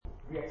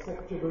be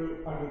acceptable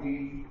unto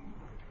thee,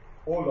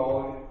 O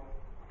Lord,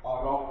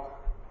 our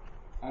rock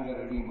and the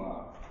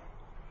Redeemer.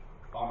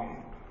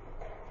 Amen.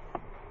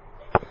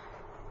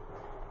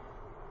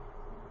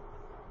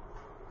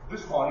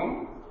 This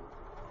morning,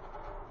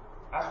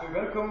 as we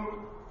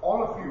welcome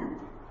all of you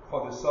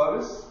for this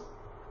service,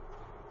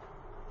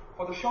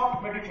 for the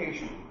short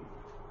meditation,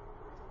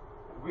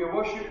 we are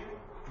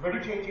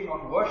meditating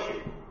on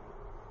worship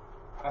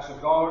as a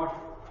God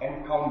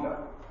encounter.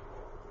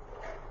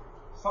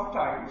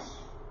 Sometimes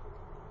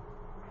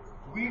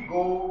we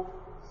go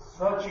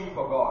searching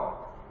for God.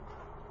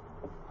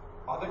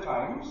 Other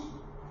times,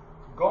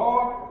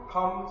 God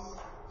comes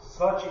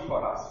searching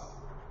for us.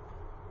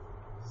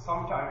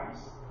 Sometimes,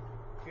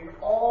 in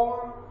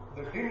all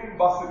the din and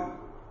bustle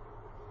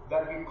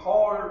that we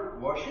call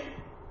worship,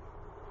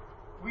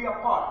 we are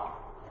part,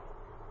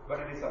 but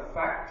it is a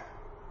fact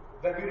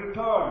that we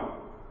return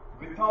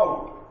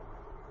without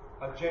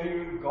a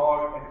genuine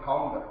God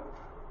encounter.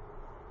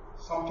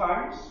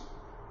 Sometimes,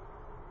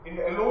 in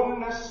the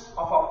aloneness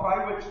of our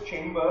private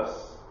chambers,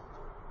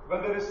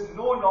 when there is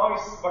no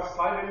noise but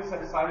silence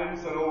and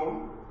silence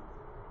alone,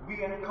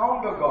 we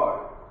encounter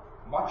God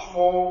much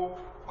more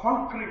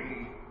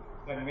concretely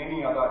than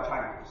many other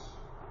times.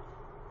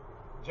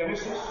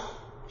 Genesis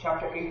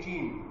chapter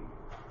 18,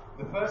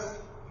 the first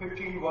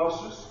 15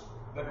 verses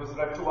that was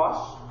read to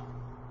us,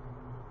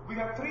 we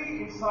have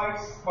three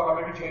insights for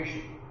our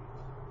meditation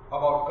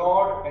about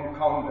God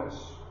encounters.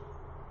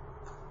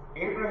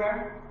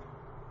 Abraham,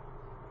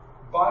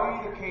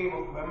 by the cave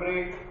of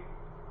Mamre,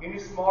 in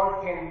his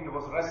small tent,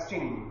 was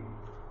resting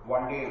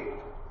one day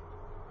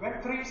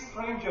when three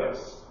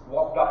strangers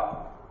walked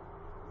up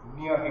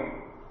near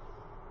him.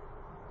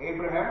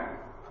 Abraham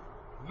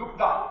looked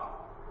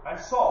up and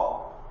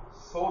saw,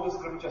 so the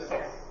scripture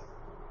says.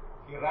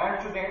 He ran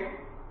to them,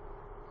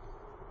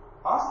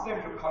 asked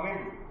them to come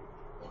in,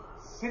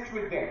 sit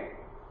with them,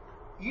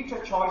 eat a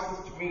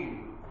choicest meal,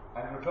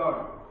 and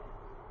return.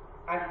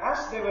 And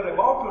as they were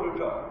about to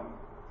return,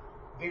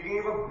 they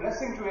gave a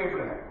blessing to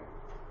Abraham.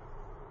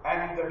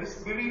 And the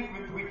disbelief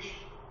with which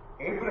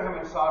Abraham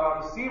and Sarah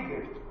received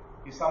it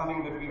is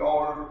something that we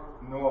all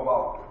know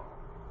about.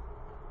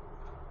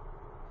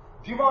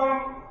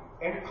 Divine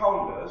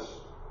encounters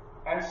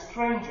and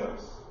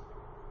strangers.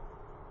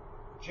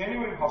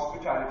 Genuine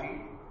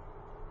hospitality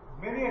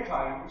many a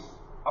times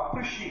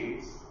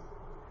appreciates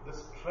the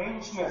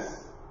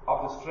strangeness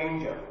of the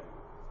stranger.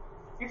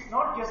 It's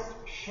not just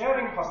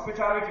sharing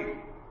hospitality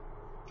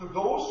to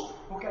those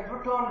who can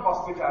return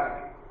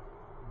hospitality.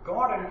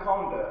 God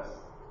encounters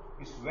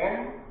is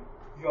when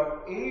you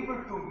are able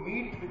to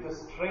meet with a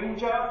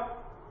stranger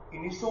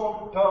in his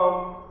own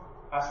term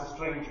as a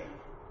stranger.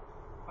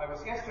 I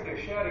was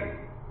yesterday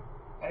sharing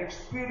an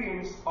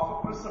experience of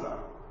a prisoner,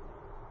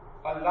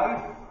 a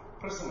life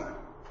prisoner.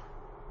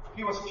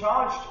 He was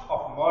charged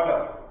of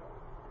murder.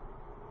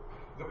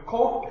 The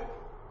court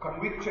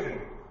convicted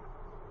him.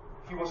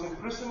 He was in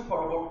prison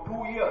for about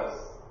 2 years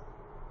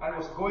and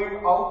was going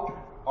out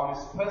on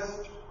his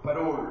first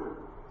parole.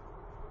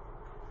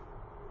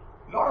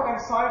 A lot of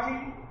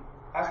anxiety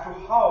as to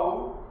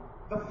how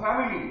the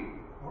family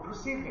would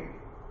receive him.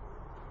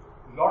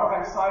 A lot of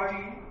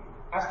anxiety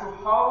as to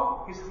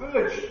how his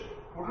village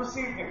would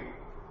receive him.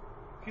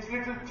 His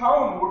little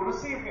town would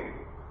receive him.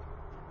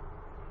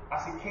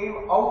 As he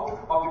came out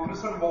of the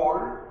prison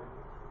wall,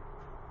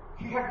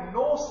 he had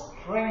no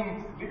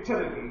strength,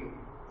 literally,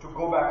 to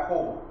go back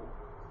home.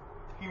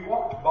 He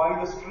walked by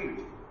the street.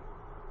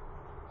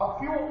 A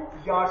few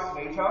yards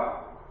later,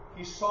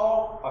 he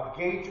saw a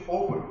gate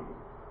open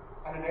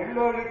and an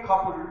elderly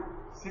couple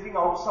sitting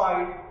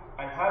outside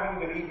and having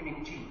their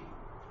evening tea.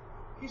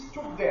 He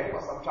stood there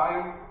for some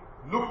time,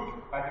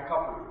 looked at the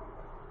couple.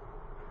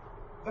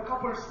 The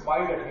couple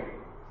smiled at him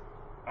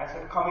and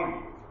said, "Come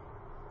in."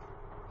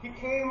 He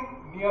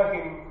came near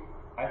him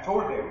and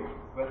told them,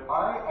 "Well,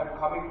 I am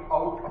coming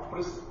out of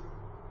prison."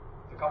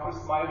 The couple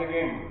smiled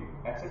again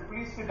and said,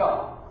 "Please sit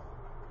down."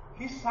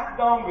 He sat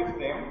down with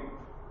them,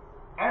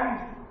 and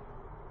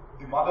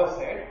the mother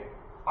said,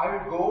 "I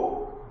will go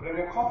bring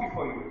a coffee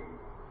for you."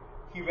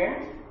 He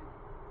went,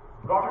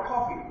 brought a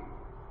coffee,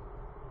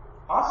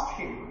 asked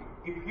him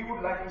if he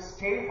would like to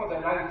stay for the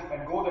night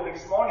and go the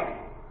next morning,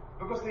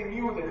 because they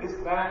knew that this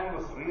man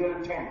was real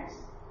tense.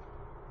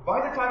 By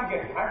the time he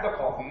had had the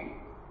coffee,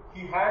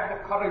 he had the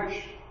courage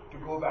to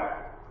go back.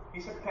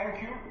 He said,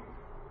 "Thank you.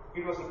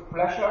 It was a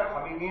pleasure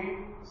coming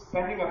in,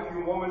 spending a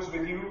few moments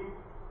with you.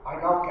 I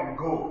now can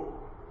go."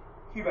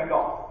 He went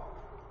off.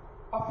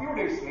 A few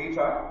days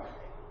later,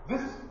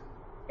 this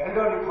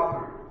elderly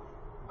couple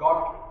got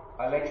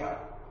a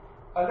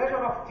letter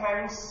of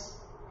thanks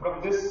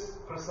from this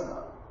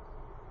prisoner.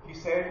 He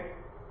said,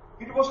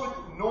 "It was with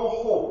no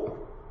hope,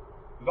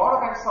 lot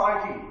of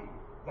anxiety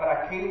that I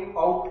came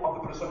out of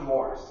the prison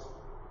walls.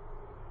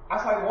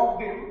 As I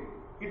walked in,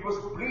 it was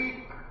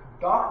bleak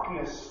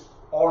darkness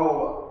all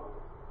over."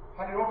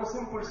 And he wrote a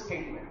simple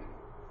statement,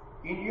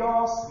 in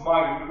your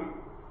smile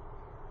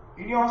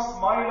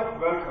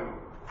of welcome,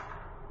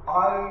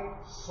 I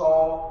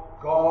saw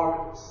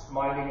God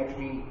smiling at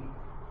me."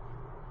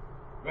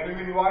 when you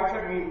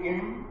invited me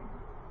in,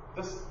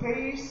 the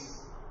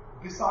space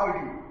beside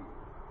you,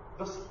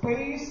 the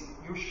space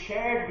you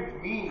shared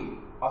with me,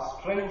 a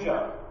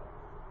stranger,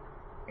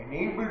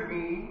 enabled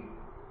me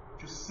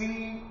to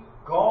see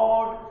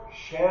God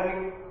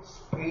sharing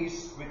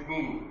space with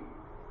me.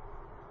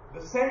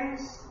 The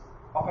sense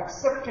of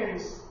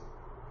acceptance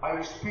I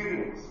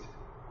experienced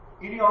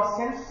in your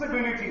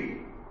sensibility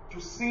to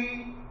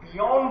see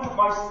beyond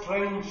my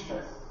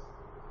strangeness,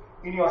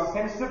 in your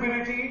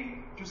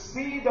sensibility to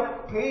see the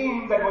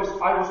pain that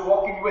I was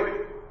walking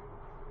with.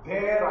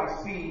 There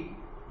I see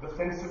the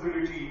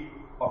sensibility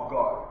of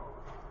God.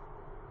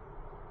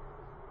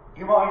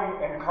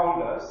 Divine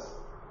encounters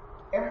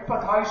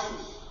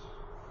empathizes,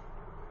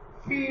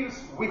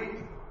 feels with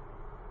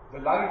the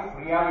life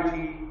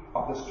reality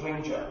of the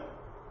stranger,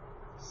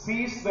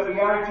 sees the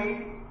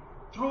reality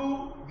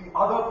through the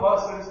other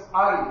person's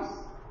eyes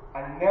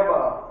and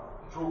never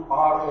through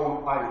our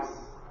own eyes.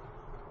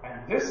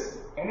 And this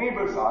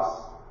enables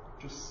us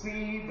to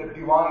see the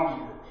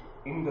divine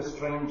in the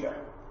stranger.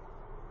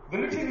 The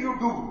little you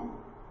do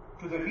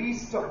to the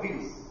least of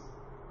these,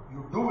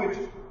 you do it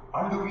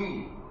unto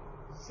me,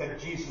 said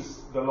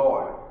Jesus the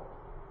Lord.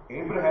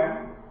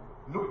 Abraham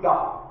looked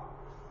up.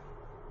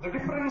 The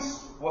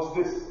difference was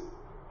this: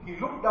 he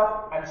looked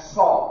up and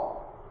saw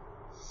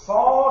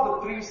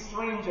the three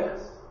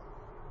strangers.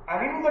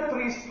 And in the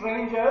three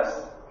strangers,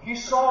 he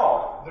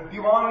saw the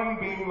divine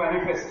being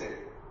manifested.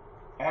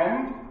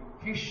 And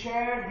he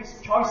shared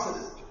his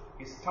choicest,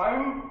 his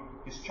time,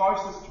 his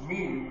choicest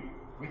meal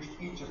with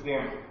each of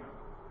them.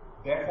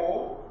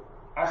 Therefore,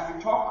 as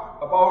we talk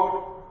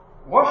about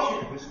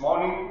worship this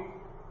morning,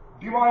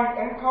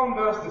 divine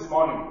encounters this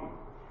morning,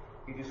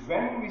 it is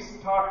when we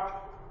start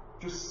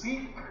to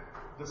seek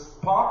the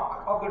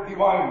spark of the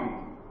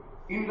divine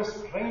in the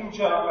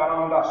stranger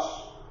around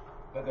us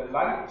that the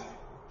light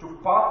to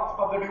path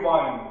of the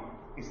divine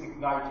is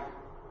ignited.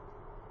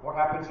 What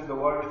happens in the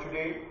world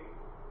today?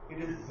 It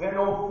is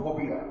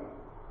xenophobia,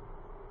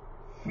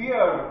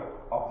 fear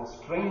of the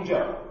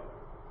stranger,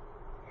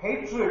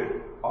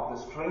 hatred of the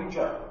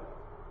stranger.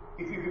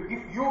 If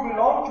you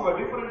belong to a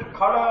different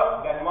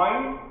color than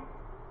mine,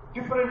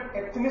 different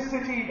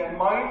ethnicity than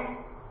mine,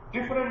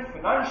 different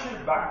financial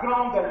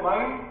background than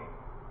mine,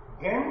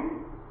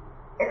 then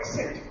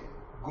exit,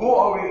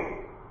 go away.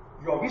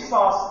 Your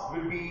visas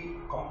will be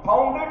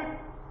compounded.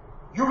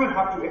 You will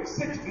have to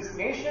exit this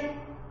nation,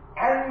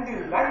 and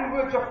the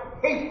language of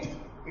hate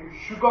in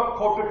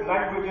sugar-coated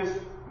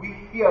languages we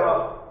hear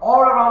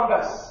all around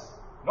us,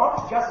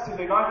 not just in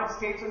the United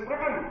States and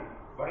Britain,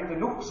 but in the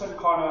nooks and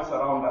corners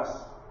around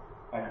us.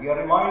 And we are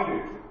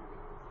reminded,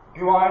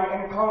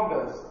 divine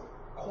encounters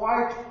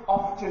quite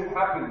often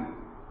happen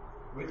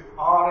with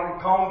our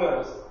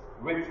encounters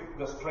with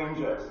the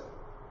strangers.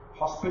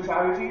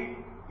 Hospitality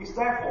is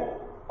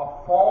therefore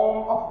a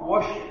form of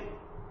worship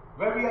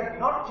where we are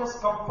not just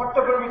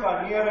comfortable with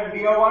our near and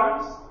dear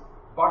ones,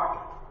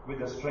 but with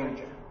the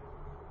stranger.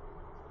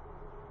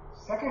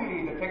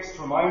 Secondly, the text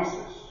reminds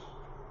us,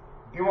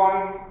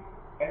 divine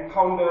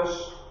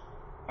encounters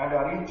and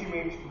our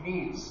intimate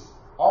needs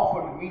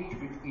often meet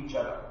with each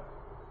other.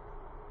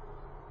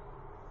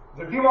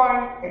 The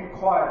divine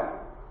inquiry,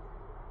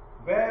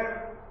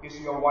 where is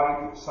your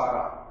wife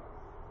Sarah?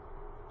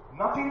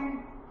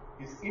 Nothing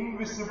is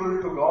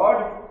invisible to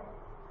God,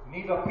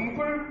 neither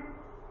people,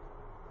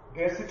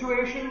 their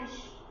situations,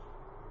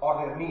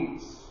 or their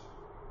needs.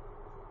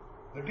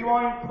 The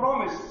divine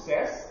promise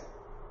says,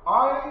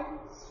 I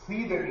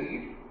see the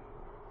need,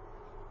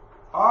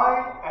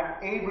 I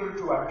am able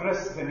to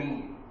address the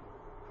need.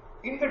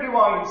 In the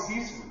divine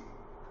season,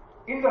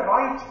 in the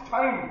right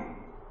time,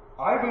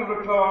 I will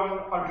return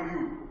unto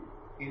you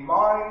in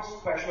my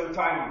special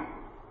time.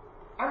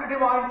 And the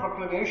divine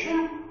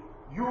proclamation,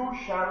 you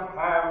shall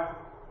have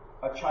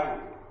a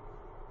child.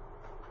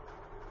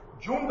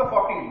 June the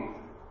 14th,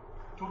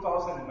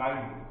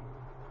 2009.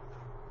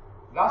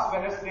 Last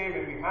Wednesday,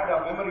 when we had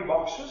our memory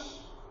boxes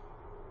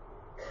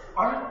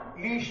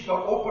unleashed or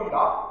opened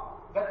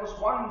up, that was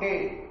one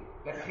day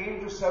that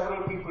came to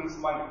several people's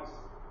minds.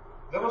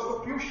 There was the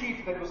pew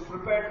sheet that was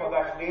prepared for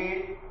that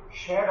day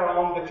shared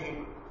around the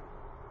table.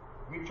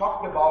 We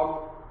talked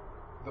about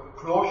the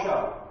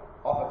closure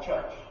of a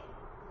church.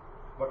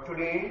 But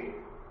today,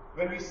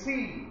 when we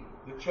see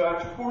the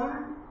church full,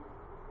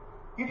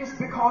 it is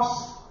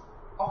because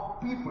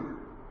of people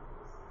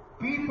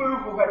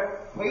who had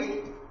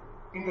faith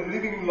in the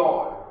living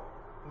Lord,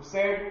 who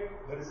said,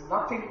 there is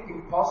nothing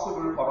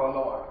impossible for our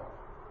Lord.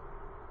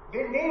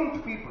 They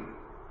named people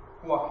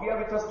who are here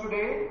with us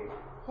today,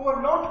 who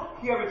are not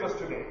here with us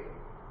today.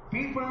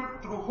 People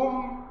through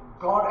whom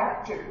God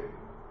acted.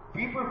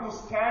 People who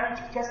stand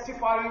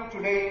testifying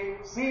today,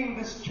 seeing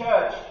this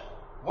church,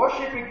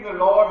 worshipping the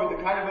Lord with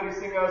the Calvary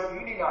singers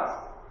leading us,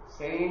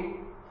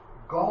 saying,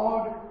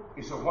 God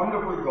is a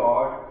wonderful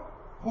God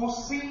who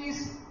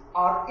sees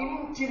our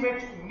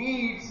intimate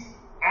needs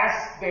as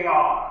they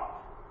are.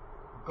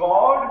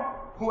 God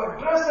who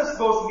addresses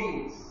those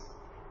needs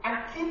and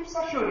keeps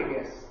assuring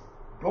us,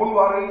 don't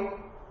worry,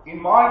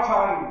 in my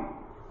time,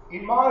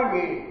 in my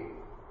way,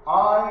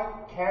 I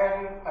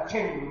can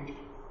attend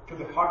to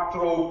the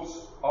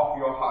heartthrobs of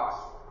your hearts.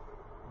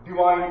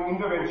 Divine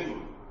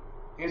intervention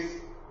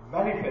is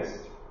manifest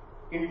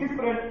in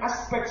different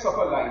aspects of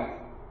our life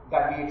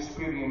that we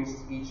experience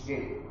each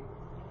day.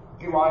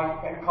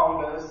 Divine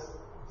encounters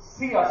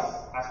see us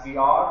as we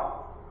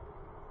are,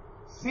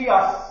 see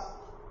us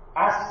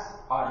as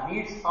our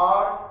needs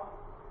are,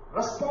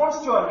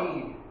 responds to our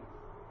need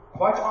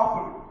quite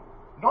often,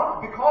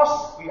 not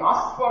because we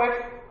ask for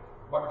it,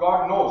 but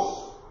God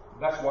knows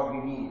that's what we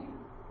need.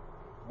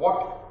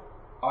 What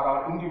are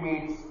our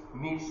intimate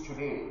needs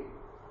today?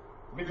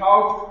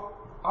 Without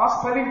our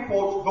spelling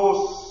forth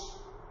those,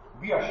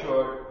 be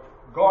assured,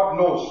 God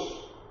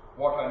knows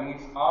what our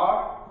needs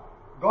are.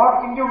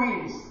 God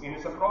intervenes in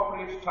His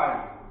appropriate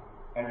time,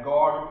 and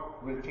God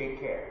will take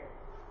care.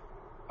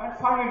 And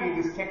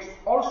finally, this text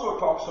also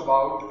talks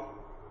about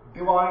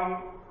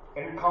divine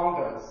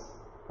encounters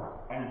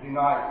and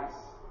denials.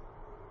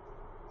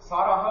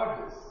 Sarah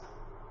heard this,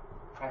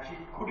 and she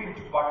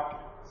couldn't but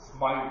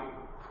smile.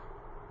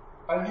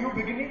 A new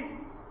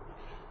beginning?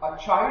 A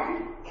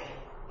child?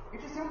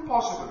 It is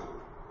impossible.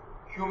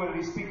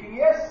 Humanly speaking,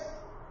 yes.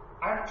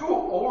 I'm too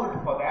old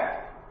for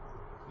that.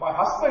 My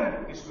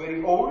husband is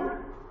very old.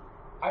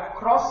 I've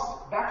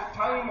crossed that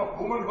time of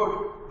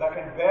womanhood that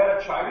can bear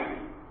a child.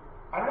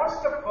 And one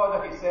step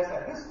further, he says,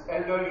 at this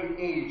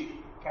elderly age,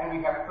 can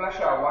we have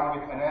pleasure one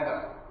with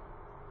another?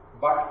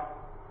 But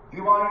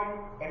divine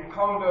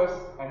encounters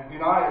and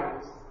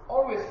denials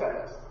always tell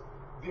us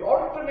the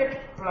alternate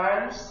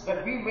plans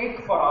that we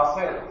make for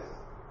ourselves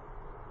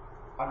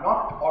are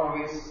not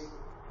always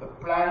the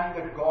plan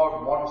that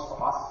God wants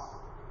of us.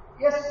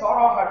 Yes,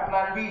 Sarah had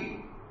plan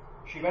B.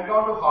 She went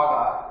on to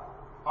Hagar,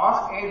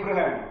 asked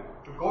Abraham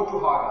to go to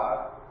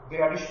Hagar. They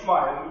had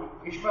Ishmael.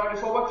 Ishmael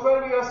is over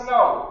 12 years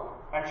now.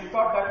 And she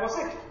thought that was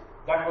it.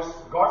 That was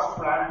God's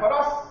plan for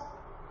us.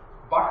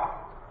 But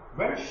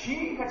when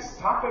she had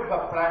started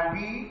her plan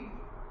B,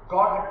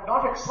 God had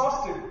not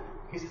exhausted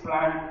His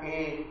plan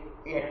A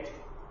yet.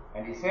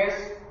 And He says,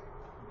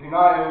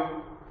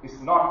 denial is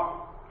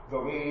not the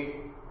way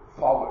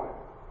forward.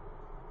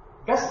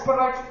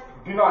 Desperate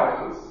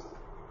denials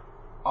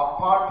are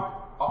part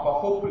of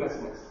our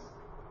hopelessness.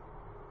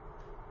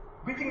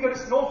 We think there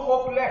is no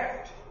hope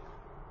left.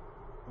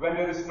 When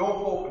there is no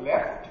hope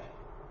left,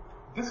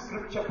 this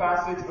scripture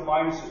passage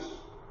reminds us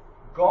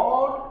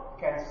God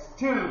can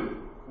still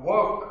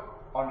work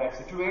on that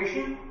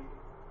situation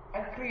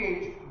and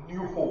create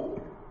new hope.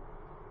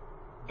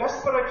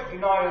 Desperate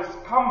denials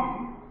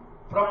come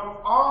from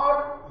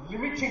our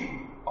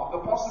limiting of the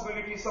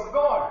possibilities of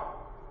God.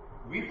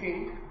 We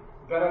think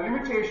there are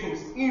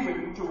limitations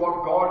even to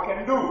what God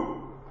can do.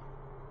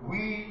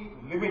 We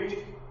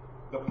limit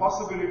the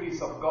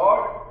possibilities of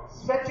God,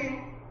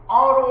 setting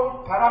our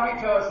own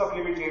parameters of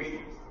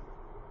limitations.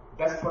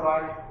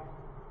 Desperate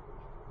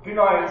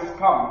denials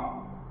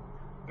come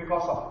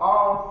because of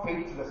our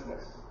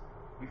faithlessness.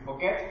 We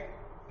forget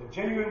that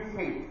genuine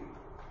faith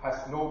has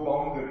no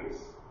boundaries.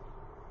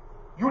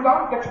 You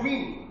laughed at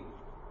me,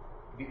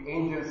 the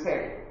angel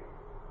said.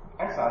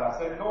 And Sarah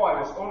said, no, I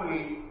was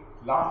only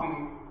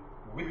laughing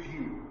with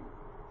you.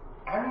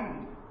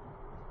 And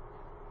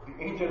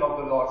the angel of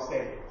the Lord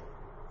said,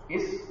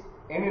 is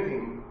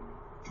anything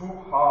too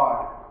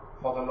hard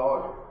for the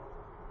Lord?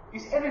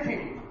 Is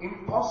anything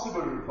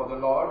impossible for the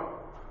Lord?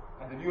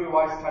 And the New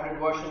Revised Standard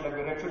Version that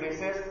we read today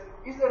says,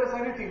 is there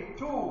anything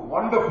too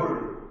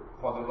wonderful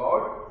for the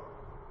Lord?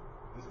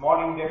 This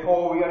morning,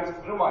 therefore, we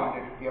are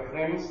reminded, dear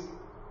friends,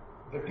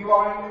 the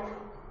divine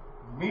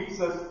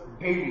meets us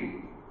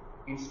daily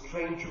in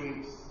strange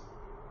ways.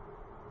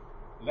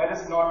 Let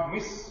us not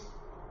miss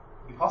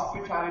the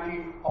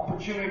hospitality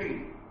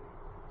opportunity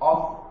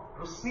of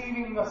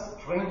receiving a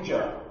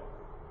stranger,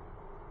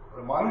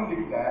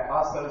 reminding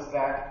ourselves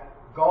that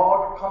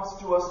God comes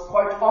to us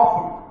quite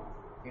often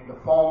in the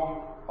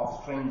form of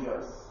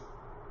strangers.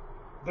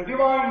 The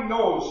divine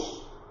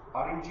knows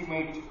our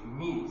intimate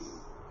needs.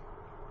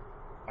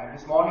 And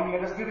this morning,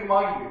 let us be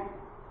reminded,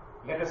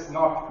 let us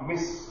not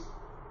miss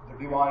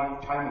the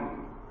divine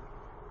timing.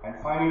 And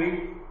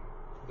finally,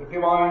 the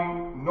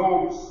divine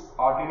knows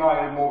our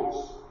denial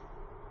modes.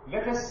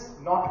 Let us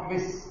not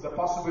miss the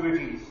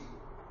possibilities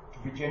to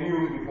be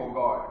genuine before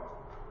God.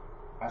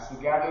 As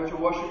we gather to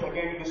worship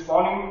again this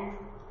morning,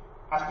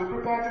 as we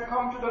prepare to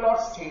come to the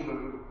Lord's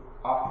table,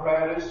 our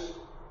prayer is,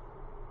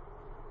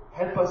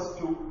 help us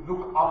to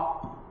look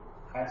up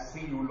and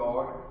see you,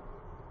 Lord.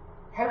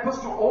 Help us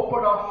to open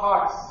our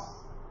hearts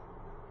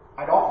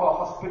and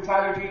offer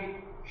hospitality,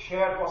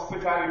 share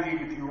hospitality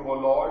with you, O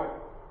Lord.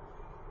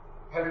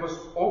 Help us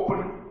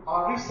open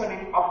our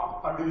reasoning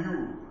up unto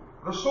you,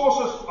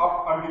 resources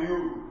up unto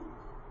you.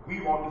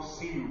 We want to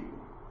see you.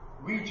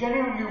 We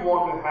genuinely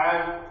want to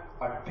have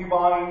a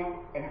divine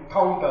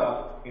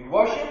encounter in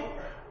worship,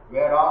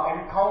 where our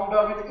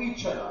encounter with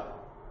each other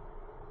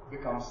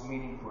becomes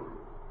meaningful.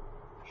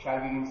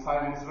 Shall we in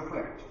silence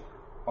reflect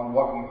on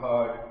what we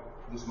heard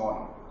this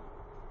morning?